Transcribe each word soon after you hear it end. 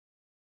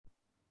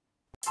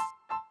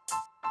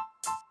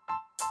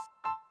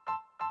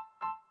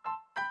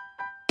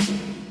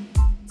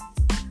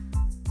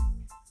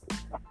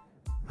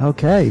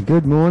Okay,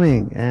 good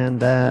morning, and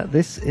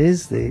this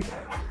is the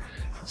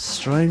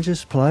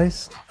strangest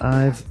place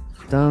I've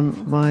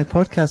done my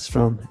podcast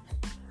from.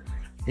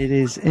 It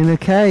is in a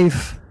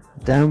cave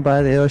down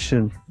by the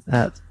ocean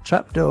at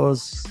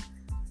Trapdoors.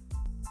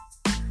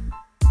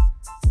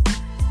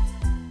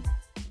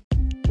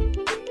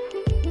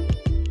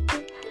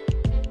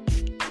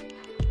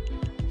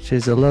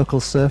 She's a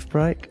local surf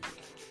break,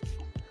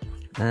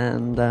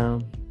 and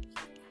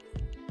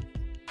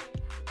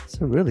it's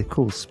a really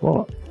cool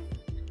spot.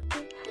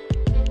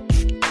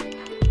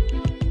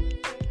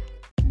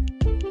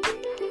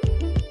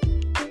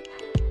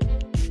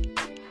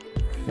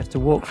 You have to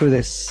walk through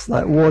this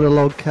like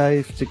waterlogged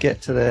cave to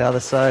get to the other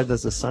side.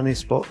 There's a sunny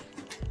spot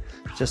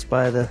just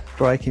by the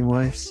breaking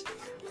waves.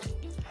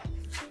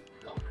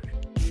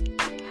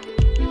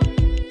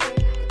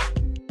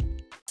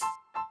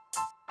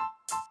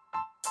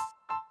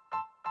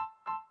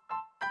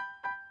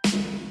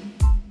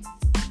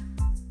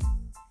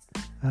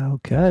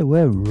 Okay,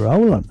 we're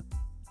rolling.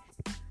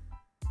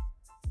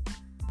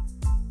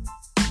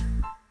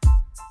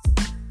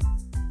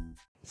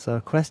 So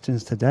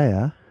questions today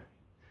are,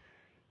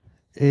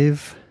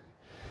 if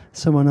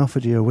someone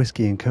offered you a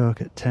whiskey and coke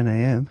at 10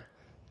 a.m,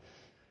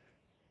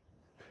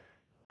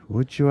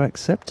 would you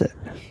accept it?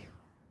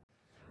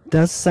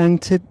 Does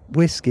Sangtip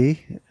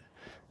whiskey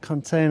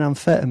contain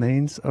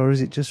amphetamines, or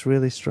is it just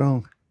really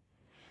strong?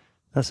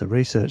 That's a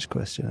research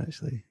question,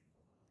 actually.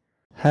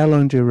 How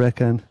long do you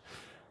reckon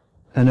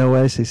an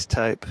Oasis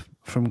tape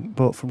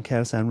bought from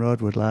Khao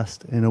Road would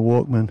last in a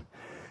Walkman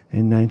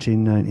in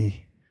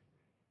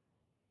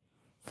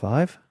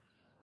 1995?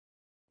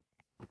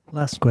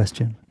 Last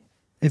question.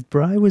 If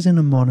Bry was in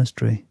a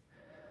monastery,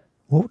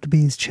 what would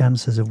be his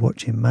chances of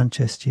watching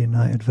Manchester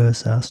United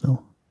versus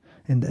Arsenal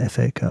in the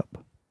FA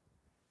Cup?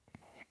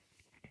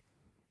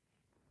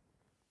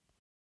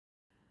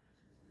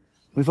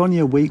 We've only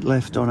a week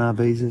left on our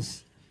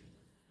visas.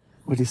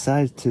 We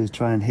decided to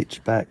try and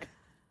hitch back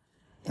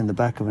in the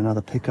back of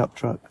another pickup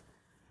truck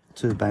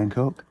to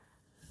Bangkok,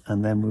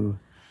 and then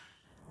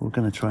we're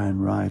going to try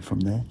and ride from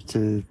there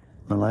to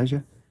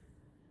Malaysia.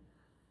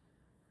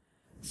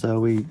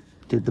 So we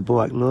did the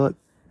Boak Lok,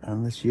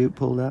 and this ute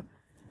pulled up,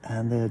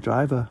 and their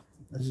driver,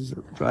 this is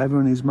a driver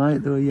and his mate,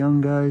 they were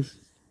young guys,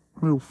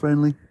 real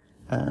friendly,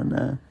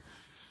 and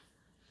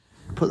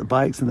put the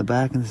bikes in the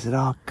back, and they said,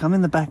 "Oh, come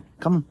in the back,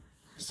 come on."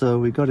 So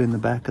we got in the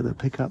back of the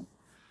pickup,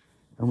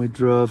 and we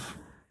drove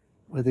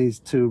with these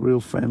two real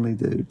friendly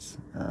dudes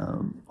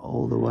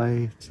all the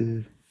way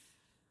to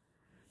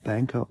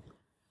Bangkok.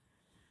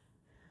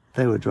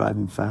 They were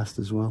driving fast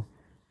as well.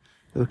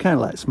 They were kind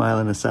of like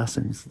smiling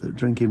assassins. They were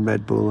drinking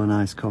Red Bull and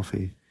iced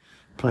coffee,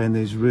 playing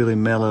these really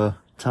mellow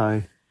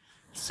Thai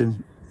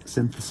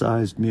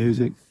synthesized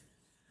music.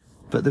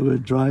 But they were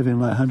driving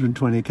like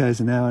 120 k's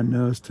an hour,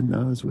 nose to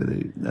nose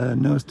with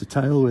nose to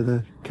tail with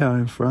a car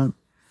in front,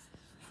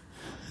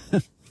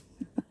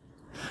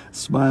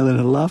 smiling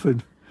and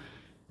laughing.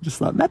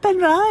 Just like,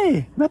 Mappen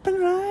Rai,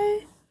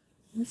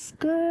 it's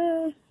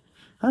good,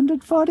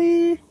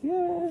 140,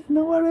 yeah,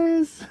 no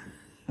worries.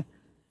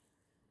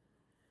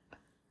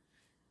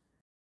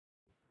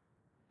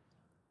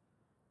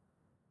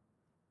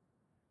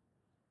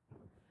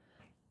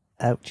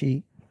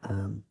 Ouchie,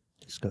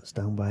 just got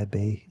stung by a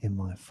bee in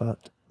my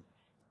foot.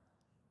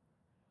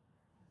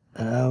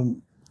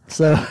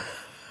 So,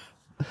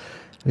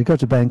 we got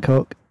to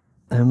Bangkok,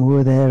 and we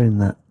were there in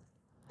that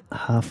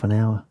half an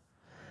hour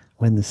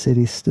when the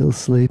city's still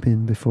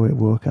sleeping before it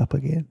woke up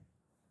again.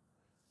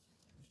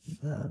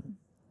 The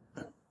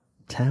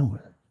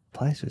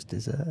place was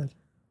deserted.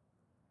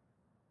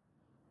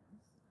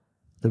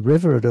 The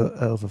river had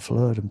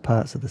overflowed and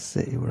parts of the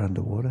city were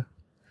underwater.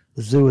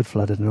 The zoo had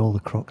flooded and all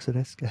the crocs had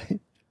escaped.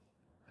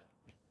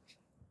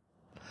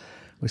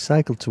 We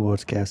cycled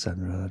towards Khao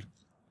Road,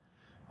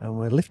 and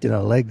we're lifting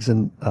our legs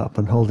up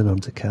and holding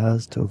onto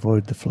cars to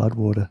avoid the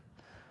floodwater.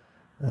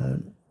 I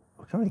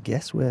can't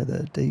guess where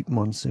the deep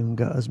monsoon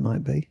gutters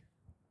might be.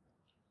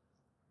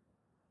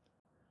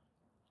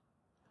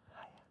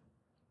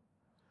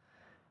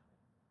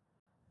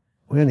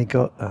 We only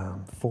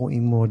got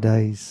 14 more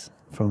days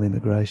from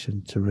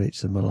immigration to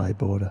reach the Malay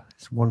border.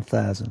 It's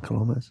 1,000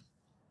 kilometres.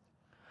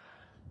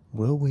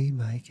 Will we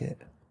make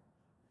it?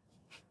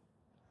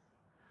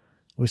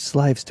 We're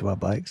slaves to our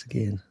bikes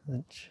again.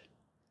 Which,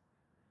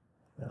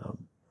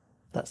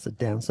 that's the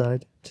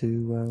downside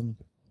to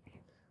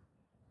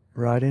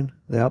riding.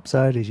 The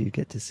upside is you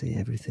get to see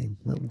everything,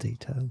 little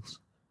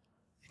details.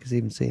 You can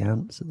even see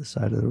ants at the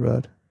side of the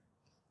road.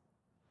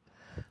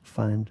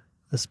 Find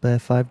a spare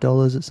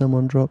 $5 that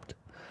someone dropped,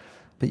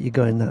 but you're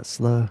going that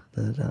slow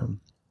that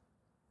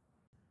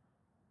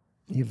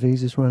your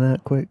visas run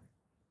out quick.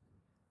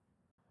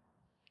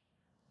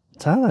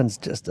 Thailand's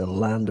just a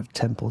land of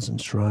temples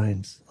and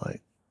shrines.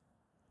 Like,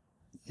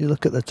 you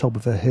look at the top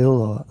of a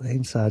hill or the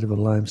inside of a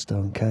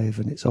limestone cave,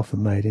 and it's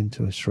often made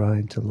into a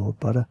shrine to Lord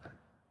Buddha.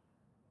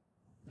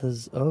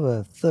 There's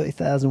over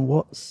 30,000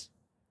 watts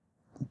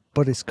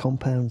Buddhist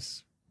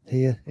compounds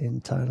here in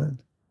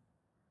Thailand.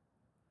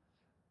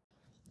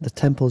 The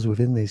temples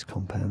within these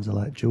compounds are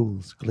like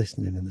jewels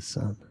glistening in the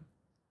sun.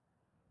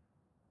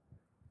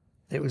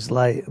 It was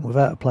late, and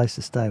without a place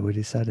to stay, we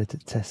decided to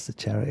test the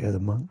charity of the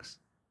monks.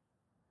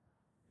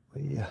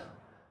 They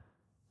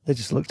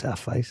just looked at our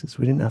faces.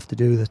 We didn't have to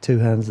do the 2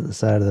 hands at the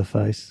side of the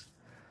face.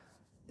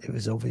 It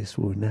was obvious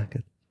we were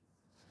knackered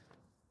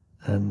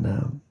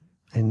and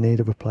in need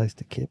of a place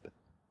to kip.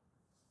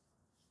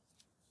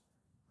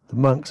 The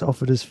monks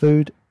offered us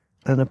food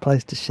and a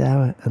place to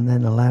shower, and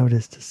then allowed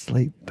us to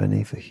sleep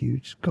beneath a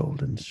huge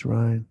golden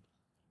shrine.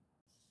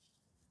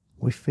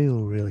 We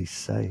feel really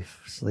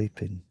safe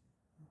sleeping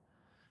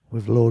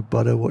with Lord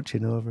Buddha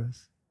watching over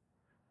us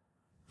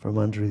from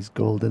under his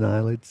golden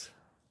eyelids.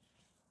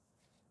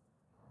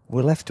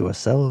 We're left to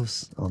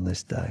ourselves on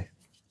this day.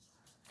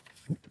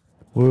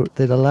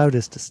 They'd allowed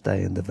us to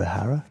stay in the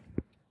Vihara.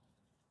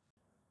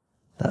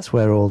 That's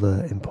where all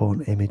the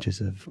important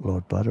images of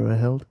Lord Buddha are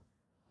held.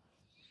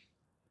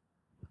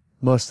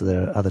 Most of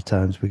the other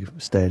times we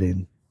stayed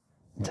in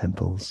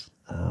temples.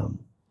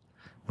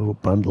 We were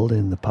bundled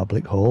in the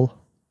public hall.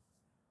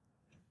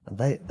 And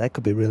they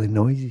could be really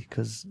noisy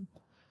because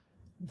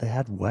they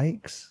had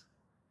wakes.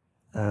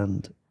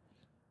 And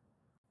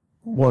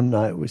one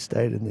night we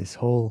stayed in this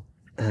hall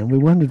and we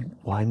wondered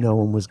why no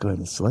one was going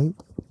to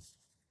sleep.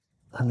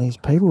 And these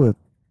people were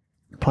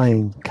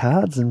playing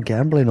cards and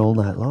gambling all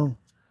night long.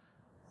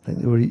 I think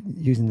they were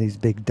using these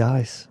big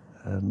dice,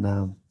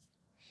 and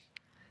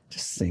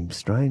just seemed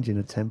strange in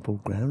a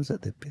temple grounds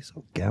that they'd be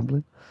sort of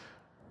gambling.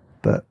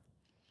 But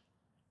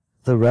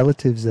the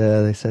relatives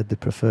there, they said they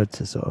preferred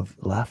to sort of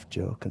laugh,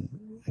 joke,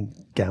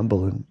 and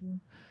gamble, and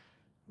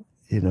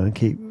and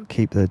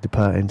keep the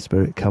departing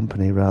spirit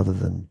company rather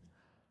than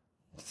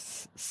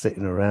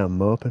sitting around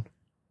moping.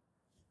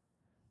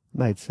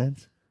 Made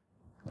sense.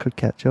 Could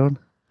catch on.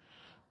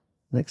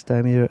 Next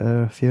time you're at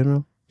a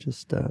funeral,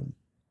 just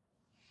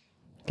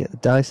get the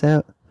dice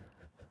out.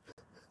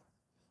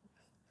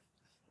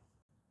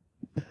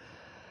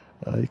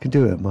 You can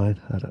do it at mine.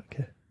 I don't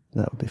care.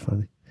 That would be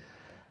funny.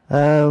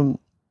 At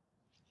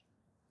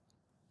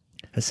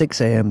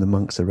 6 a.m, the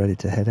monks are ready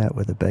to head out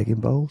with the begging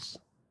bowls.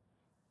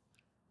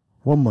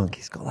 One monk,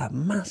 he's got like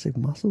massive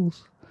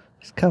muscles.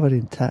 He's covered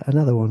in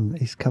another one,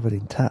 he's covered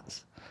in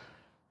tats.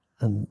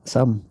 And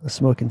some are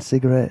smoking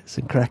cigarettes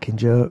and cracking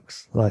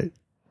jokes, like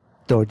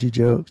dodgy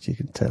jokes. You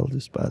can tell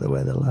just by the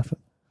way they're laughing.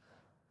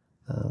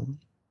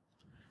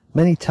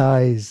 Many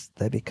Thais,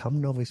 they become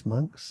novice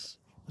monks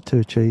to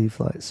achieve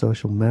like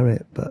social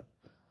merit, but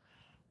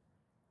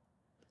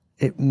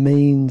it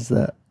means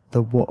that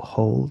the Wat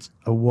holds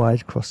a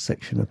wide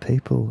cross-section of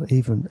people,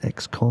 even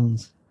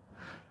ex-cons.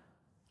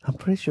 I'm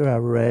pretty sure I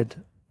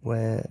read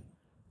where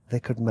they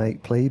could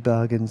make plea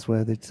bargains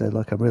where they'd say,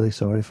 like, I'm really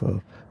sorry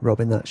for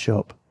robbing that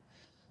shop.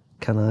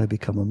 Can I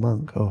become a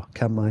monk? Or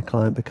can my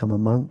client become a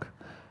monk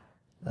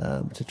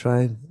to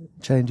try and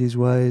change his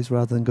ways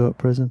rather than go to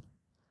prison?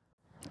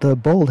 The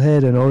bald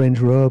head and orange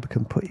robe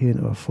can put you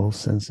into a false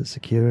sense of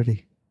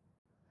security.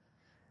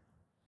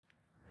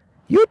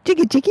 You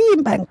jiggy jiggy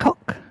in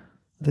Bangkok?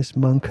 This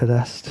monk had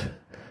asked,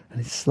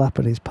 and he's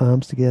slapping his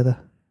palms together.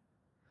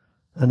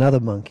 Another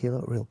monk, he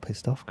looked real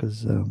pissed off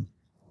because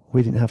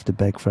we didn't have to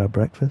beg for our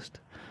breakfast.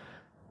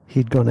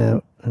 He'd gone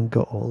out and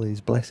got all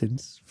these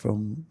blessings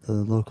from the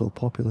local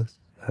populace,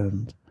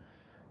 and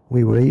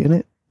we were eating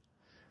it.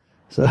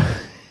 So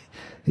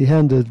he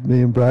handed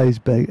me and Bryce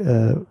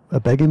a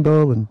begging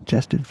bowl and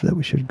gestured that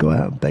we should go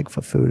out and beg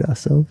for food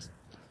ourselves.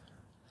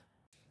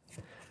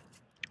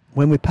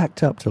 When we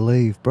packed up to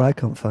leave, Bry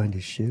couldn't find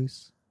his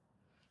shoes.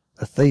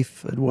 A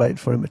thief had waited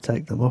for him to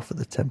take them off at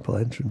the temple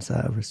entrance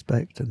out of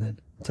respect and then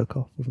took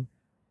off with them.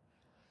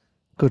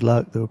 Good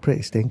luck, they were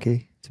pretty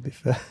stinky, to be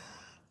fair.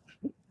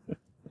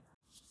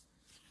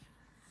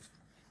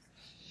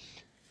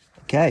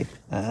 Okay,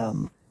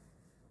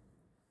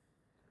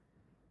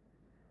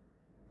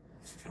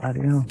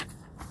 radio.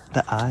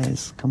 The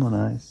eyes, come on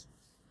eyes.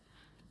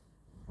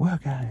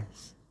 Work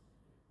eyes.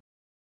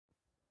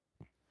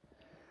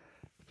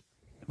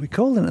 We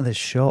called into this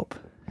shop,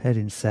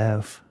 heading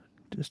south,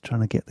 just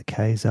trying to get the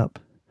K's up.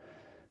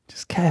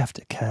 Just K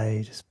after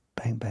K, just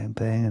bang, bang,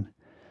 bang. And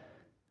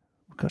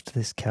we got to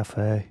this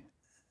cafe.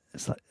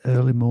 It's like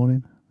early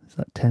morning. It's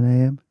like 10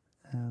 a.m.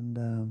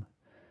 And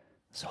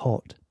it's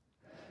hot.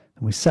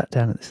 And we sat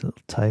down at this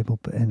little table,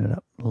 but ended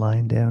up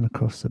lying down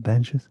across the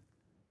benches.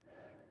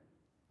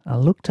 I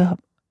looked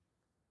up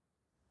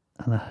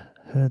and I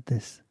heard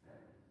this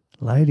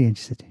lady, and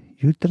she said,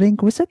 "You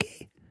drink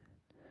whiskey?"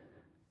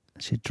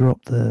 And she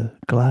dropped the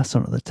glass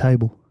onto the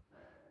table.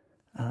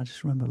 And I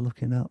just remember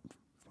looking up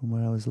from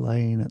where I was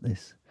laying at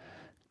this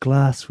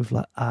glass with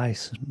like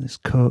ice and this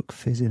Coke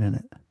fizzing in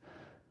it.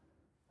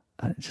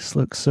 And it just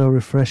looked so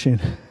refreshing.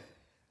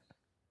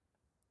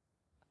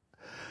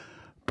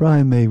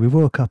 Brian and me, we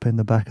woke up in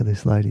the back of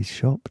this lady's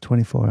shop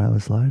 24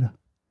 hours later.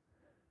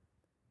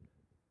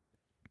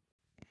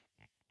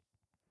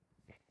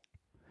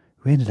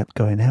 We ended up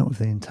going out with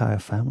the entire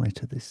family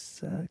to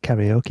this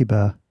karaoke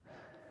bar.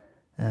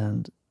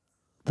 And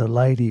the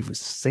lady was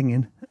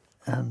singing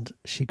and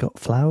she got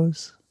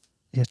flowers.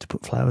 You had to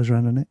put flowers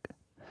around her neck.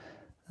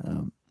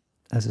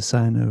 as a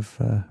sign of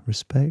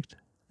respect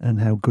and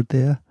how good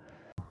they are.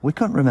 We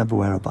couldn't remember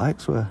where our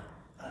bikes were.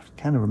 I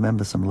kind of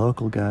remember some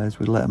local guys.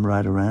 We'd let them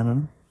ride around on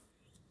them.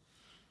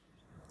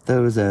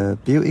 There was a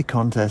beauty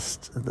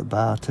contest at the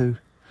bar too.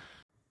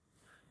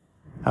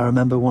 I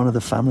remember one of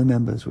the family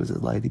members was a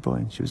ladyboy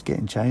and she was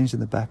getting changed in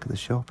the back of the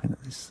shop in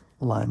this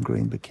lime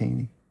green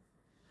bikini.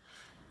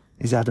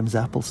 His Adam's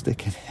apple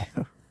sticking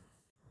out.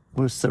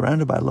 We were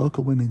surrounded by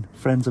local women,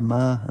 friends of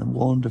Ma, and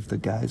warned of the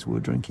guys we were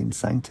drinking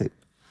Sangtip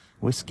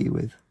whiskey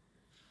with.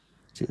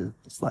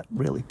 It's like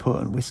really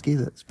potent whiskey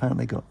that's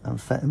apparently got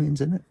amphetamines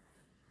in it.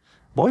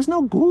 Boys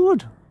no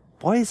good.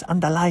 Boys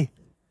andalai.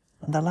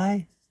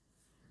 Andalai.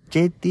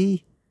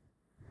 JD.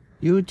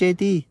 You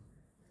JD.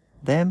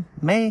 Them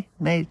may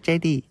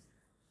JD.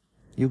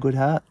 You good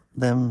heart.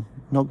 Them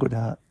not good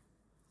heart.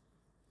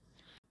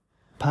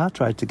 Pa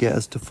tried to get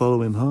us to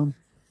follow him home.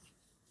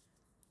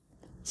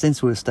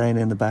 Since we were staying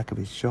in the back of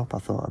his shop, I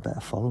thought I'd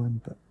better follow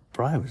him, but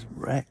Bri was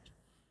wrecked.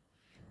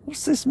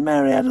 What's this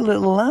Mary had a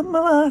little lamb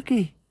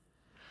malarkey?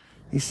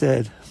 He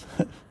said.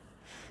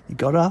 He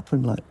got up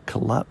and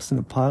collapsed in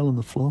a pile on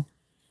the floor.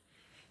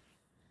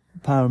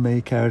 Pa and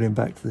me carried him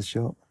back to the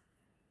shop.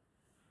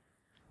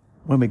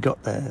 When we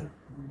got there,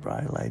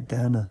 Bri laid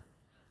down. A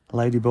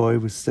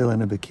ladyboy was still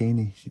in a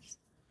bikini. She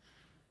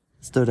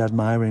stood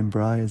admiring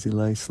Bri as he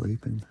lay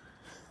sleeping.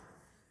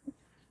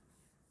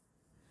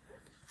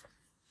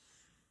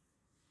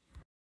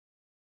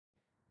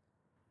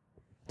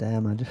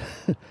 Damn,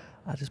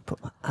 I just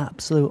put my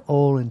absolute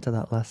all into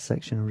that last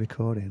section of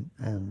recording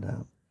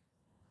and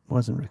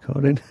wasn't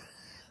recording.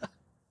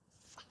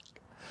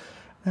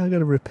 Now I've got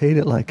to repeat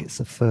it like it's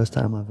the first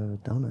time I've ever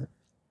done it.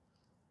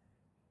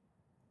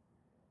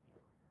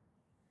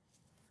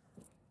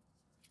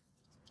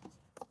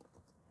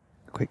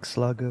 Quick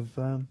slug of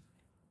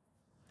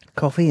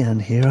coffee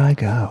and here I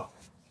go.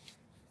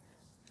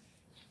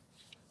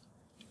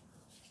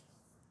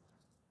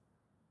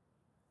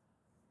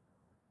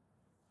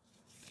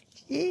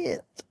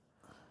 Shit.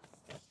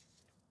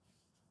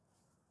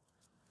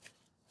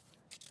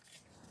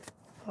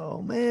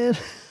 Oh man.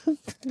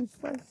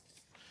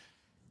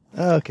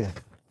 Okay.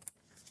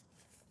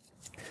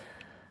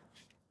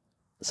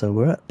 So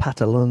we're at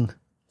Patalung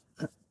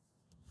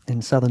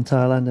in southern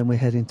Thailand and we're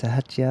heading to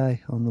Hat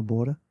Yai on the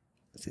border.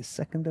 It's the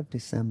 2nd of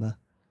December,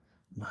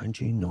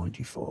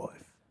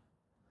 1995.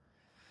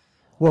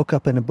 Woke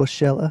up in a bush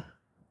shelter.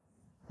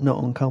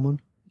 Not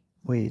uncommon.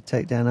 We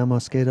take down our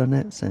mosquito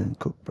nets and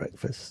cook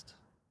breakfast.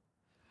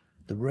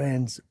 The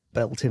rain's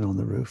belting on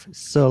the roof.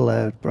 It's so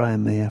loud, Brian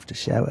and me have to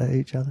shout at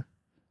each other.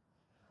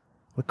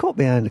 We're caught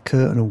behind a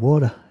curtain of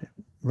water. It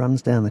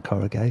runs down the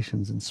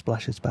corrugations and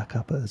splashes back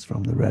up at us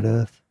from the red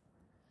earth.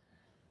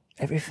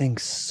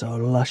 Everything's so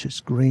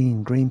luscious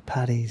green, green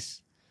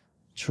paddies,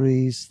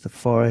 trees, the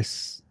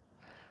forests,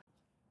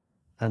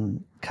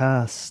 and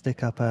cars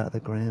stick up out of the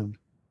ground,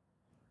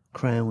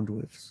 crowned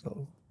with sort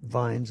of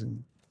vines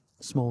and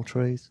small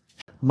trees.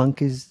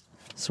 Monkeys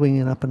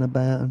swinging up and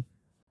about. And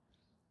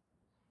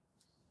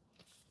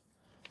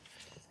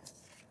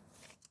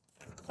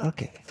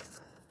okay.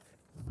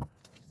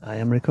 I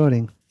am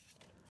recording.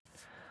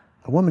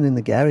 A woman in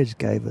the garage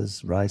gave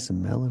us rice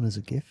and melon as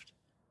a gift.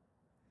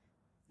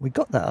 We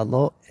got that a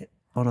lot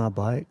on our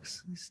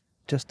bikes. It's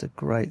just a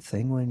great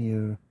thing when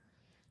you're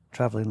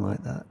traveling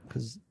like that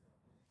because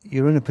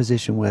you're in a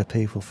position where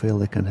people feel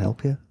they can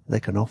help you. They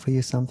can offer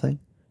you something.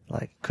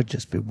 Like, it could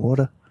just be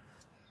water.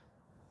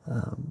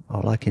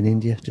 Or like in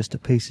India, just a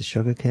piece of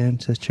sugar cane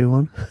to chew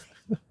on.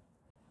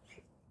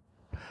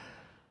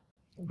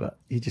 But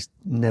you're just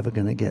never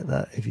going to get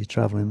that if you're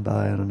travelling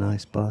by on a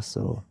nice bus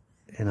or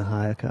in a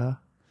hire car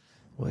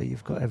where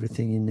you've got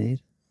everything you need.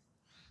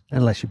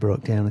 Unless you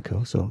broke down, of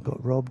course, or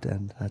got robbed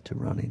and had to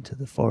run into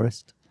the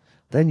forest.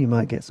 Then you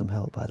might get some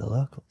help by the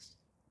locals.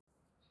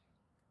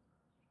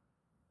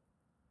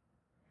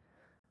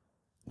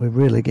 We're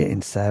really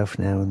getting south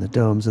now and the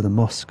domes of the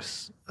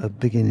mosques are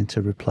beginning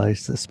to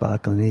replace the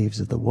sparkling eaves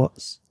of the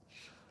Watts.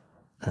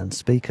 And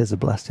speakers are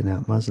blasting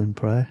out Muslim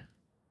prayer.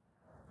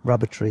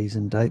 Rubber trees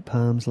and date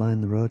palms line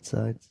the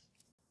roadsides.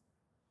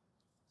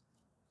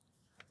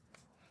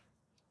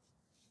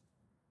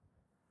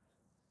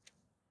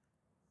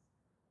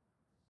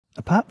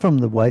 Apart from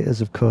the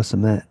waiters of Koh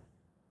Samet,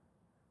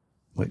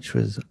 which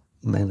was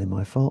mainly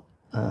my fault,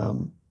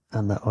 and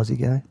that Aussie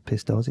guy,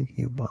 pissed Aussie,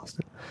 you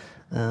bastard,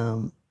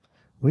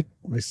 we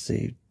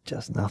received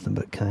just nothing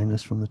but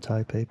kindness from the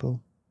Thai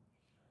people.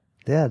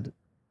 They had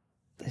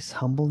this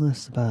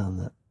humbleness about them,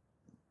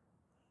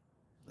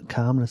 that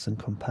calmness and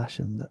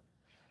compassion that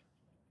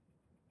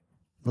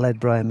led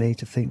Brian and me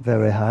to think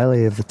very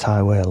highly of the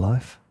Thai way of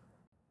life.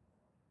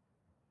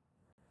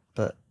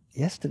 But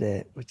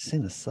yesterday we'd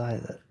seen a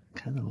sight that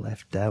kind of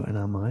left doubt in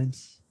our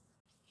minds.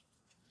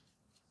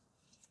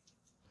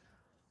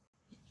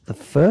 The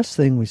first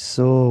thing we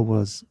saw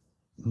was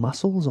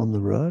mussels on the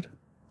road.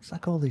 It's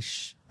like all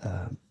these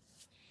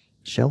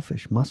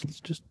shellfish mussels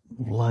just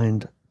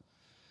lined.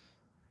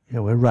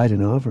 We're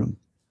riding over them,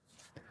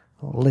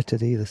 all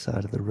littered either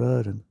side of the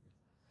road, and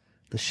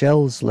the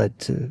shells led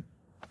to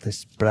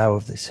this brow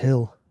of this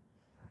hill,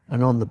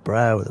 and on the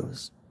brow there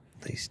was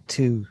these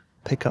two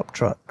pickup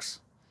trucks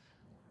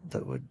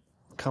that would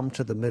come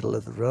to the middle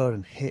of the road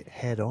and hit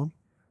head on,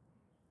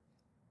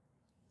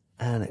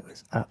 and it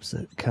was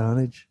absolute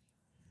carnage.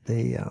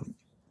 There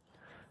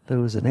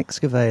was an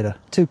excavator.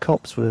 Two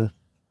cops were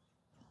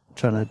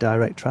trying to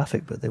direct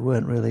traffic, but they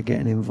weren't really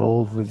getting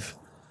involved with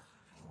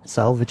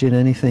salvaging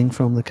anything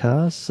from the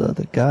cars. So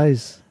the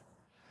guys,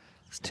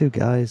 there's two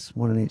guys,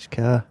 one in each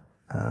car,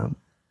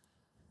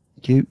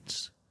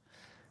 utes,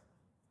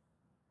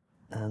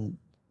 and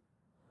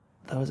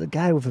there was a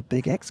guy with a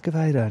big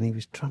excavator, and he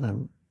was trying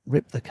to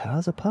rip the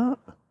cars apart.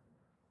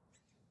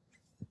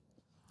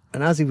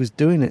 And as he was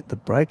doing it, the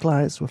brake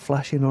lights were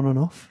flashing on and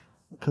off,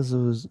 because there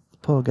was a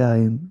poor guy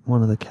in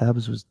one of the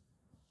cabs was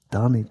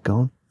done, he'd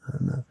gone,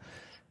 and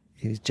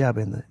he was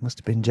must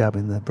have been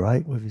jabbing the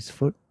brake with his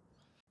foot.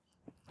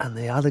 And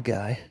the other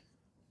guy,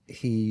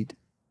 the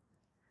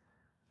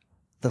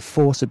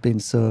force had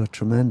been so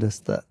tremendous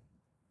that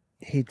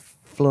he'd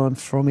flown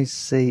from his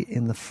seat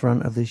in the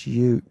front of this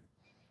ute,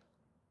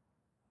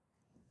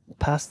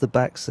 past the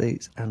back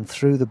seats and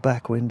through the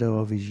back window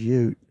of his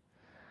ute,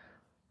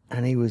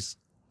 and he was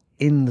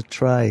in the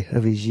tray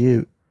of his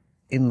ute,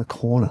 in the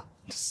corner,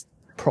 just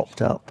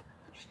propped up,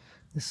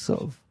 this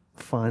sort of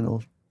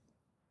final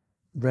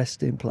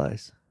resting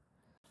place.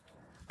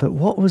 But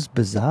what was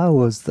bizarre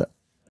was that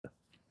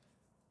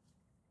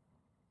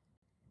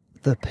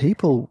the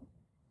people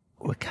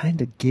were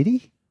kind of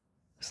giddy.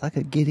 It's like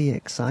a giddy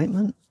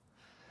excitement.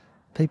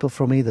 People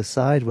from either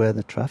side where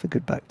the traffic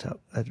had backed up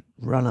had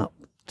run up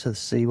to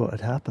see what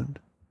had happened,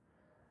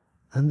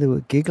 and they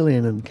were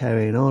giggling and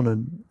carrying on,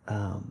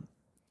 and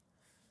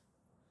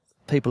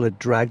people had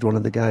dragged one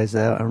of the guys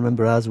out. I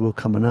remember as we were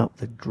coming up,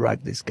 they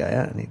dragged this guy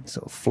out and he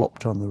sort of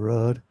flopped on the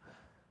road.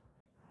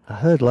 I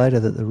heard later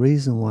that the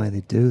reason why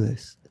they do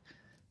this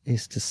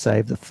is to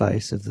save the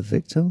face of the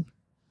victim,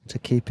 to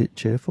keep it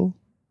cheerful.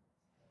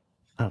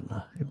 I don't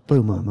know, it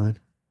blew my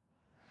mind.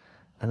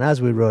 And as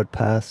we rode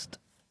past,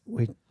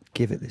 we'd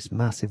give it this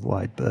massive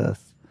wide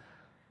berth,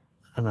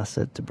 and I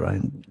said to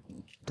Brian,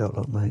 "Don't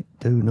look, mate,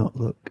 do not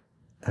look."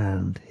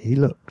 And he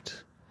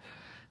looked,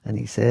 and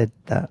he said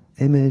that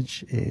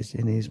image is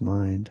in his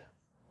mind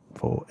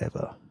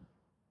forever.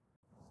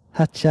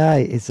 Hat Yai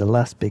is the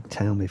last big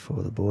town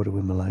before the border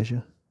with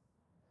Malaysia.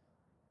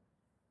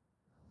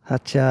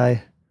 Hat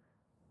Yai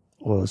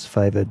was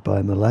favoured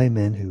by Malay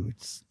men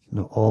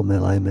not all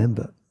Malay men,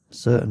 but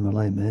certain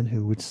Malay men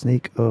who would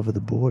sneak over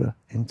the border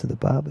into the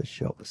barber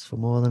shops for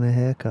more than a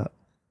haircut.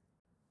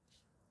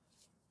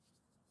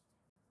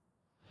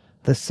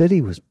 The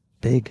city was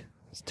big.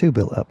 It was too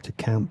built up to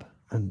camp,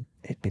 and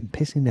it'd been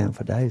pissing down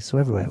for days, so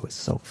everywhere was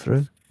soaked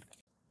through.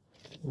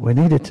 We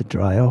needed to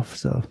dry off,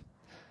 so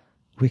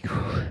we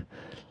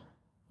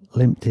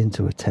limped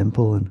into a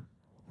temple and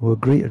were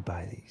greeted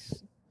by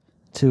these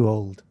two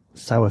old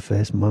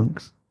sour-faced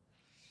monks.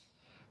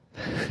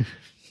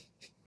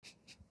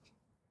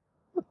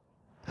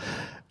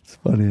 It's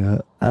funny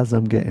as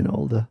I'm getting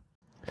older.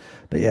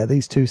 But yeah,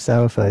 these two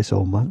sour-faced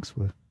old monks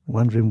were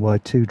wondering why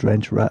two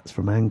drenched rats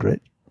from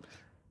Angrit,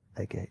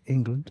 aka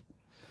England,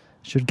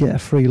 should get a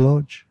free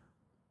lodge.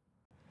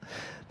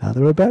 Now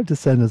they were about to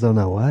send us on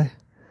our way,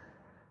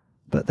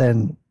 but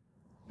then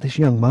this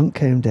young monk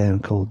came down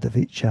called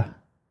Davicha,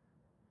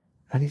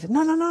 and he said,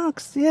 no,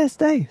 yeah,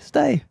 stay.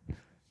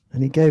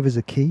 And he gave us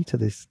a key to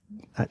this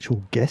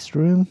actual guest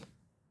room,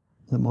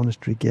 the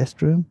monastery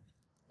guest room.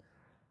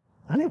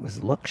 And it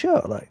was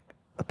luxury, like,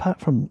 apart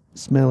from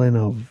smelling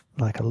of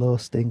like a low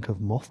stink of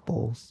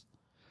mothballs,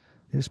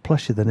 it was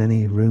plusher than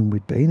any room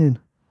we'd been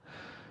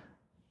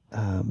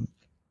in.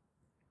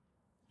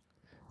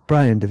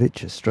 Brian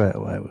Davicha straight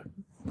away were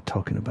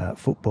talking about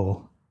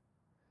football.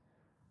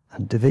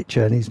 And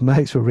Davicha and his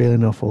mates were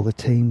reeling off all the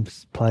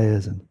teams,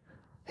 players, and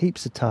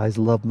heaps of ties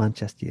loved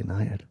Manchester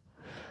United,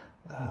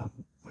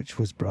 which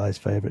was Bri's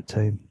favourite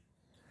team.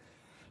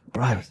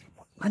 Bri was,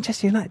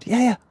 Manchester United,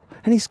 yeah,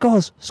 and he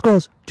scores.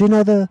 Do you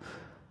know the...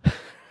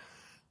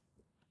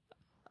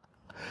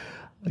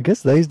 I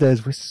guess these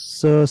days we're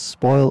so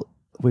spoilt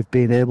with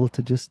being able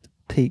to just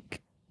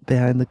peek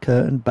behind the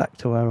curtain back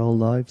to our old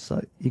lives.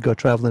 Like, you go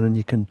travelling and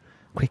you can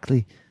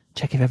quickly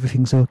check if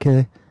everything's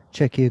okay,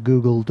 check your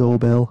Google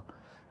doorbell.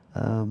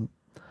 And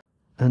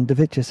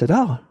Davicha said,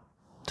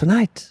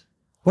 tonight,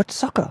 watch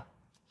soccer.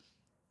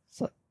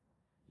 It's like,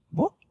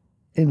 what?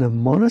 In a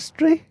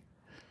monastery?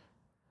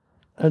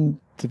 And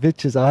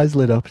Davicha's eyes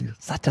lit up. He goes,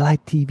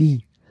 satellite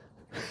TV.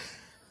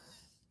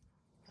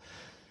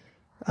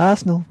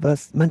 Arsenal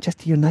versus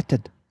Manchester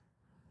United.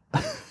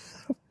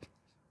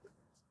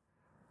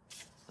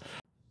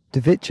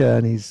 Davicha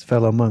and his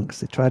fellow monks,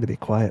 they tried to be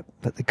quiet,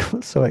 but they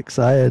got so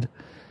excited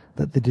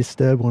that they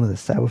disturbed one of the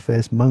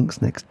sour-faced monks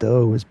next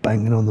door who was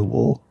banging on the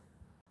wall.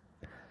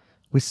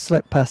 We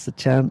slept past the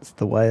chants,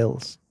 the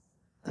wails,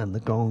 and the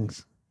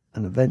gongs,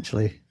 and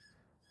eventually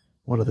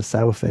one of the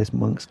sour-faced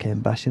monks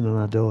came bashing on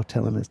our door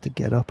telling us to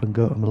get up and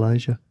go to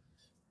Malaysia.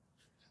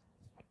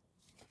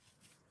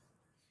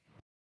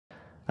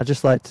 I'd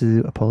just like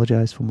to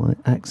apologise for my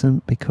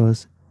accent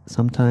because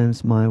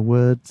sometimes my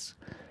words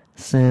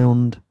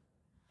sound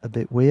a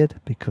bit weird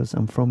because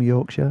I'm from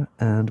Yorkshire,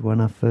 and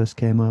when I first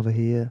came over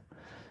here,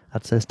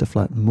 I'd say stuff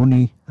like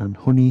money and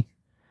honey,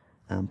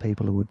 and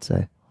people would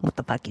say, "What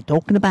the fuck are you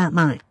talking about,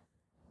 mate?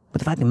 What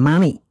the fucking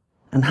money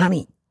and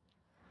honey?"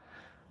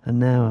 And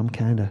now I'm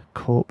kind of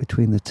caught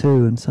between the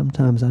two, and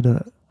sometimes I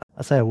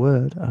say a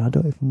word and I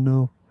don't even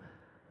know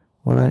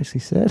what I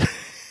actually said.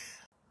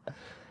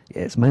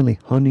 Yeah, it's mainly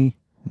honey,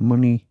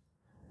 money,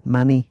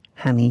 manny,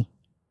 honey,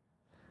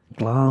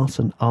 glass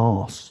and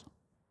arse.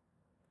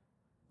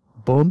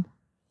 Bum,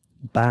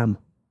 bam.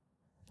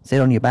 Sit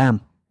on your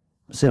bam.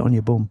 Sit on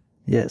your bum.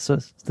 Yeah, so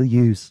it's the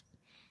use.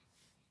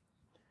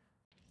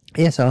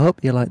 Yes, I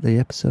hope you liked the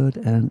episode,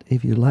 and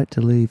if you'd like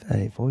to leave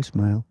a voice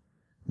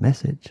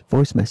message,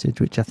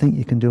 which I think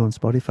you can do on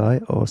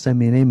Spotify, or send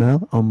me an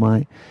email on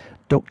my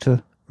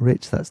Dr.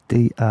 Rich, that's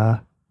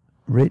Dr.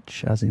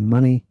 Rich, as in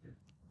money,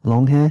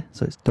 long hair,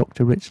 so it's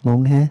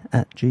drrichlonghair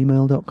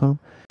 @gmail.com.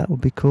 That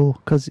would be cool,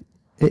 because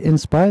it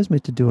inspires me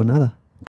to do another.